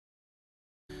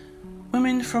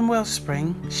Women from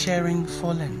Wellspring sharing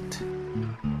for Lent.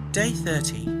 Day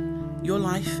 30. Your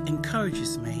Life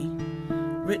Encourages Me,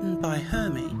 written by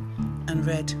Hermie and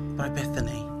read by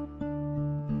Bethany.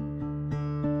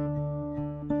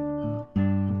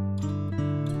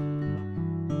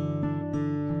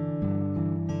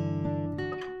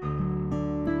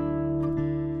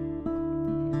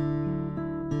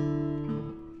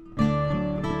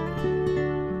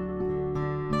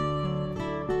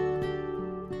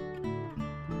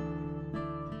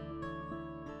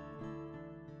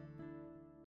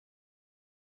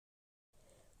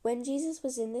 When Jesus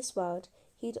was in this world,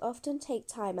 he'd often take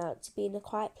time out to be in a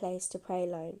quiet place to pray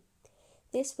alone.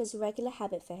 This was a regular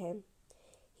habit for him.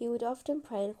 He would often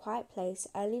pray in a quiet place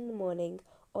early in the morning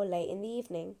or late in the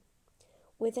evening.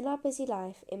 Within our busy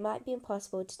life, it might be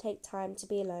impossible to take time to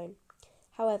be alone.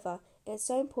 However, it's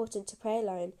so important to pray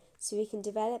alone so we can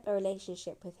develop a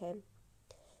relationship with him.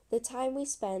 The time we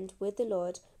spend with the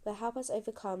Lord will help us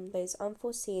overcome those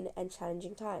unforeseen and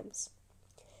challenging times.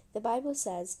 The Bible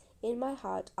says, "In my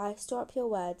heart I store up your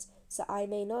words, so I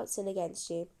may not sin against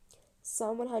you."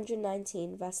 Psalm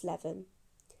 119, verse 11.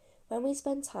 When we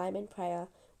spend time in prayer,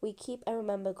 we keep and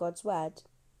remember God's word.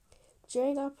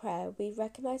 During our prayer, we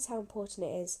recognize how important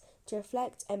it is to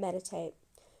reflect and meditate,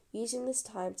 using this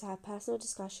time to have personal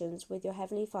discussions with your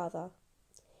Heavenly Father.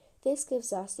 This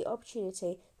gives us the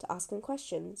opportunity to ask Him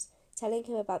questions, telling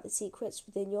Him about the secrets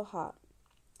within your heart.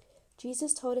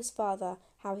 Jesus told His Father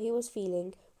how He was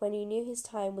feeling when He knew His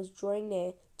time was drawing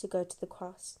near to go to the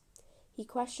cross. He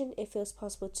questioned if it was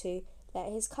possible to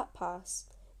let His cup pass.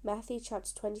 Matthew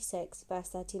chapter 26, verse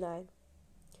 39.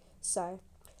 So,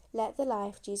 let the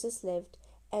life Jesus lived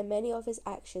and many of His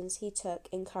actions He took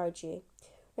encourage you.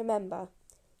 Remember,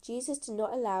 Jesus did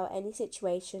not allow any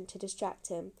situation to distract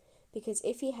Him, because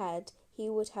if He had, He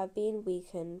would have been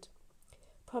weakened.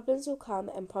 Problems will come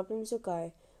and problems will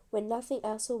go. When nothing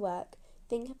else will work,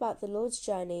 think about the Lord's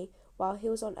journey while He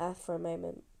was on earth for a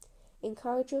moment.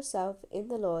 Encourage yourself in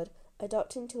the Lord,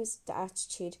 adopting to His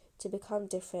attitude to become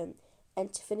different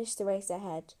and to finish the race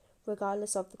ahead,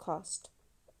 regardless of the cost.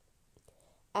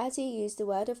 As you use the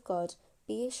Word of God,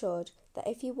 be assured that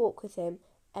if you walk with Him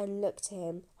and look to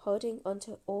Him, holding on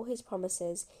to all His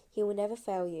promises, He will never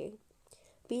fail you.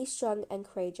 Be strong and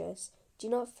courageous. Do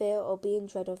not fear or be in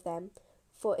dread of them,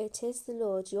 for it is the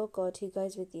Lord your God who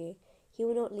goes with you. He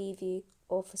will not leave you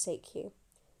or forsake you.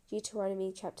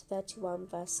 Deuteronomy chapter 31,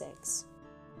 verse 6.